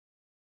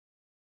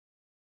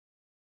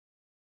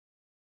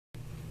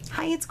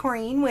Hi, it's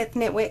Corinne with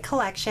Nitwit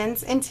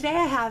Collections, and today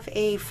I have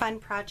a fun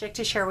project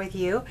to share with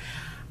you.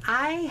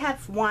 I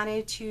have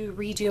wanted to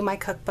redo my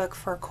cookbook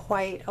for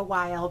quite a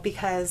while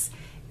because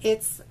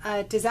it's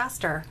a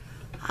disaster.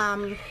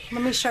 Let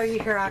me show you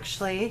here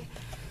actually.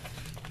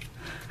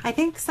 I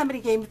think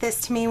somebody gave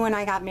this to me when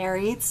I got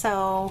married,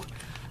 so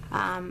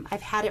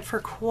I've had it for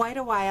quite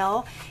a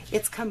while.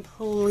 It's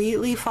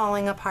completely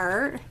falling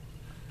apart.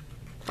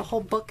 The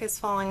whole book is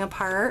falling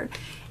apart,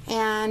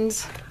 and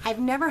I've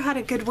never had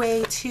a good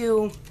way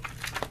to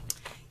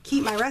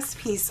keep my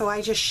recipes, so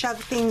I just shove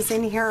things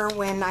in here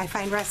when I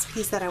find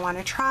recipes that I want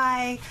to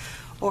try,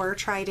 or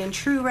tried and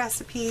true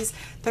recipes.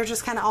 They're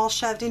just kind of all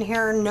shoved in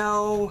here,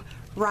 no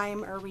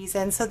rhyme or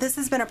reason. So this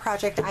has been a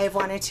project I've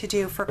wanted to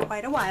do for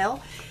quite a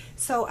while.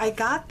 So I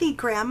got the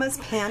Grandma's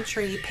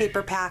Pantry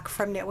paper pack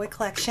from Nitwit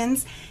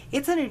Collections.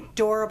 It's an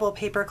adorable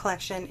paper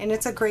collection, and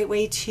it's a great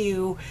way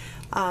to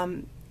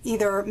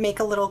either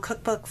make a little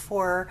cookbook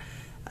for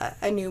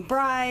a new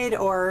bride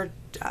or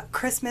a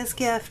Christmas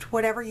gift,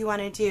 whatever you want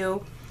to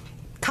do.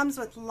 Comes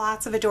with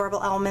lots of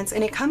adorable elements,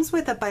 and it comes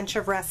with a bunch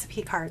of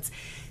recipe cards.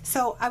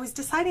 So I was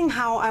deciding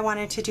how I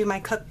wanted to do my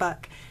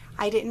cookbook.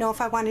 I didn't know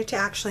if I wanted to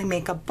actually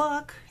make a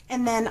book,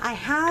 and then I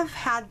have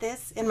had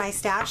this in my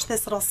stash,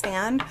 this little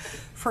stand,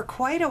 for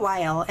quite a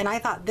while, and I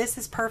thought this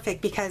is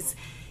perfect because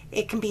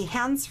it can be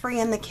hands-free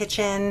in the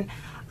kitchen.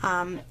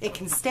 It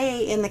can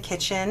stay in the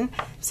kitchen,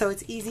 so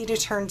it's easy to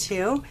turn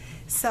to.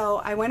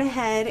 So I went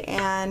ahead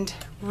and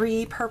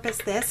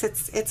repurposed this.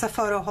 It's a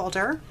photo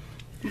holder,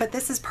 but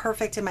this is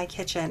perfect in my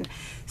kitchen.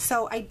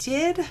 So I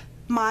did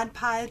Mod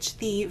Podge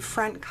the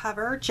front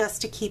cover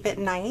just to keep it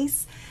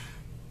nice.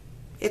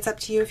 It's up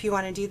to you if you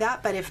want to do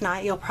that, but if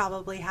not, you'll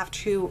probably have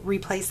to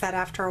replace that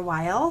after a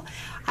while.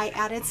 I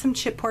added some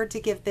chipboard to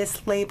give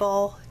this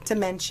label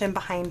dimension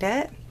behind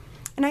it.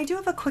 And I do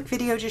have a quick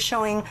video just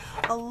showing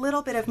a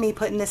little bit of me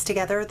putting this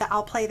together.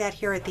 I'll play that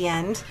here at the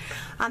end.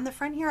 On the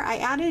front here, I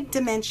added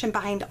dimension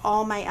behind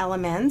all my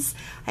elements.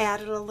 I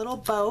added a little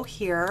bow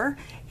here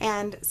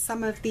and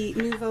some of the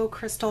Nouveau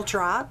crystal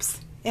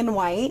drops in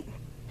white.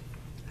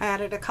 I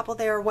added a couple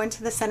there, one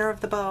to the center of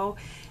the bow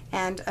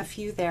and a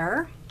few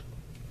there.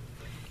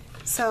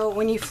 So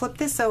when you flip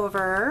this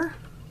over,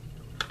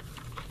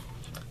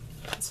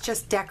 it's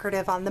just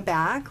decorative on the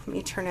back. Let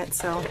me turn it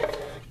so.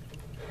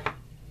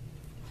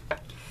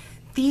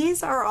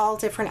 These are all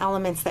different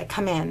elements that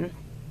come in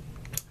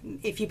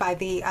if you buy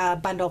the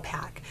bundle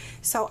pack.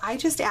 So I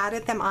just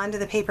added them onto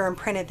the paper and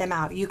printed them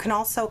out. You can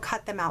also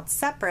cut them out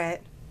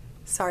separate.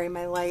 Sorry,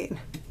 my light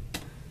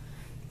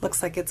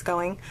looks like it's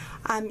going.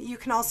 You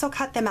can also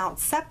cut them out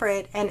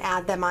separate and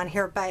add them on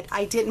here, but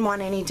I didn't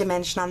want any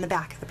dimension on the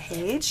back of the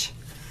page.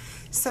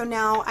 So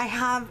now I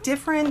have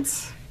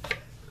different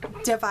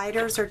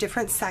dividers or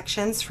different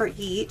sections for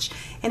each.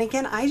 And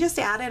again, I just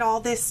added all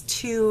this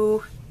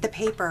to the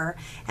paper,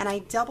 and I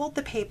doubled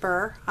the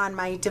paper on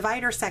my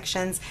divider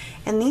sections,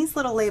 and these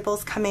little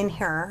labels come in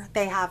here.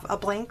 They have a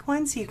blank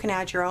one so you can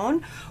add your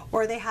own,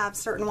 or they have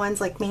certain ones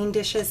like main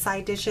dishes,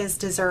 side dishes,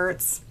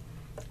 desserts,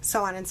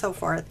 so on and so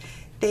forth.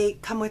 They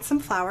come with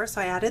some flowers,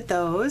 so I added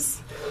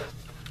those.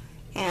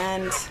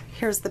 And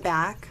here's the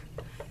back.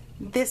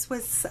 This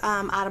was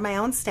out of my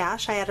own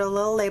stash. I added a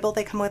little label.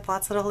 They come with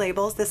lots of little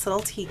labels, this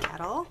little tea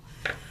kettle.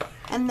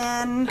 And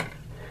then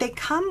they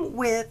come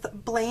with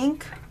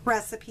blank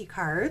recipe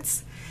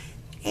cards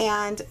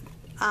and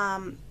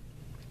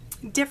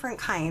different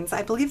kinds.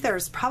 I believe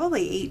there's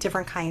probably 8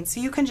 different kinds, so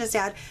you can just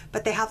add,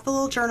 but they have the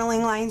little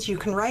journaling lines. You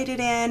can write it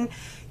in,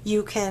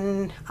 you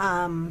can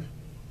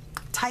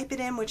type it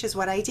in, which is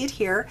what I did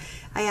here.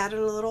 I added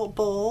a little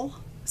bowl,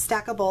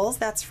 stack of bowls,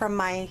 that's from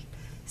my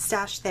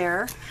stash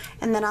there,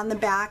 and then on the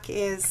back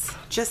is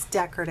just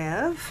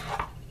decorative.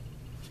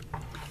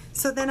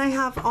 So then I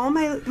have all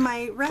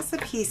my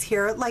recipes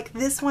here. Like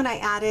this one, I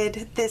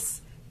added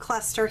this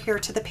cluster here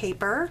to the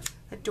paper,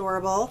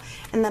 adorable,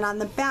 and then on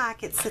the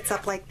back it sits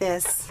up like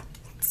this,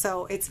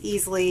 so it's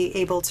easily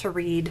able to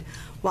read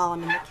while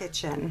I'm in the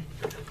kitchen.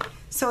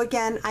 So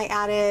again, I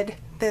added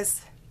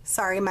this,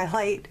 sorry, my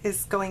light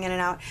is going in and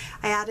out.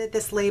 I added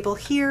this label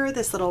here,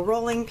 this little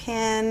rolling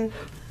pin.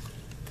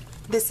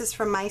 This is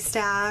from my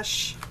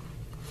stash.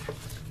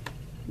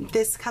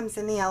 This comes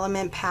in the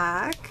element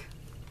pack.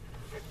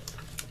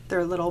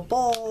 They're little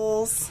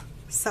bowls.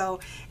 So,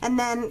 and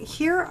then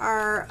here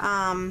are,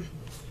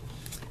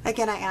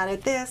 again, I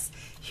added this.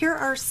 Here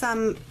are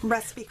some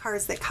recipe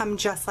cards that come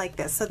just like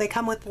this. So they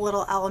come with a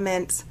little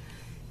element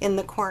in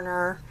the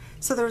corner.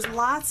 So there's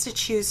lots to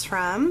choose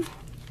from.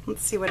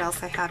 Let's see what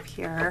else I have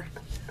here.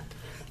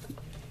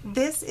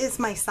 This is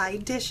my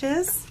side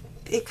dishes.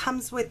 It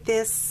comes with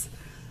this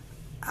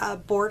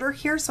border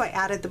here, so I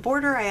added the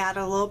border. I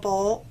added a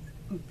little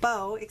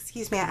bow,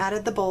 excuse me, I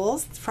added the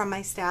bowls from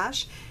my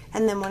stash,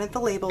 and then one of the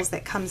labels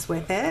that comes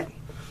with it.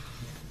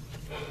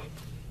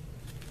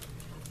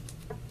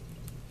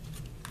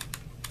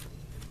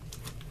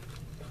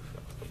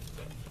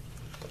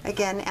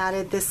 Again,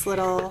 added this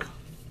little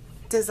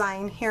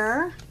design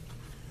here.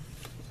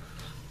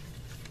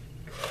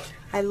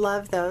 I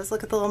love those.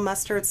 Look at the little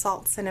mustard,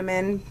 salt,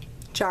 cinnamon,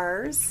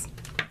 jars.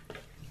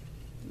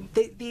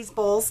 These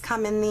bowls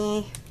come in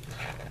the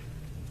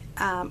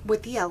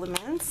with the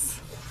elements,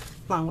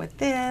 along with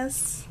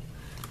this.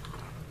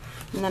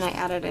 And then I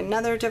added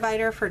another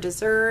divider for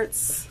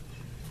desserts,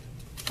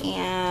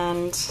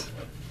 and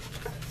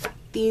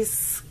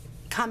these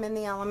come in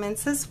the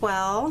elements as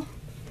well.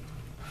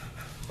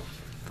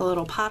 The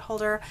little pot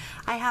holder.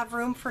 I have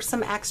room for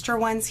some extra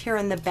ones here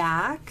in the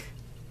back.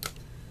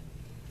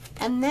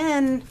 And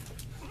then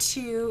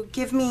to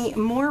give me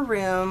more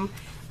room,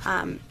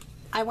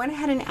 I went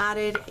ahead and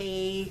added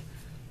a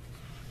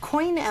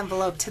coin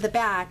envelope to the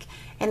back,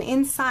 and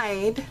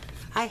inside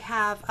I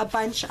have a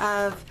bunch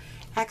of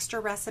extra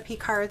recipe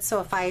cards,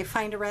 so if I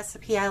find a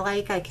recipe I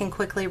like, I can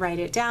quickly write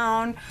it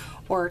down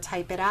or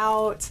type it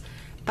out.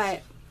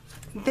 But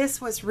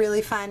this was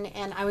really fun,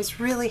 and I was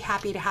really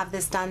happy to have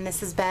this done. This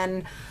has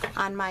been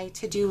on my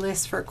to-do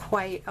list for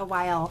quite a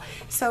while.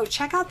 So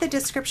check out the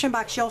description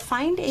box. You'll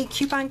find a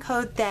coupon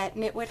code that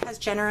Nitwit has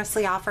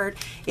generously offered.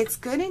 It's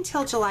good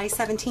until July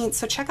 17th,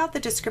 so check out the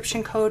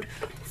description code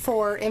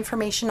for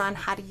information on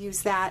how to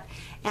use that.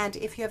 And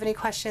if you have any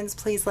questions,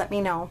 please let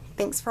me know.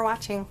 Thanks for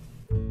watching.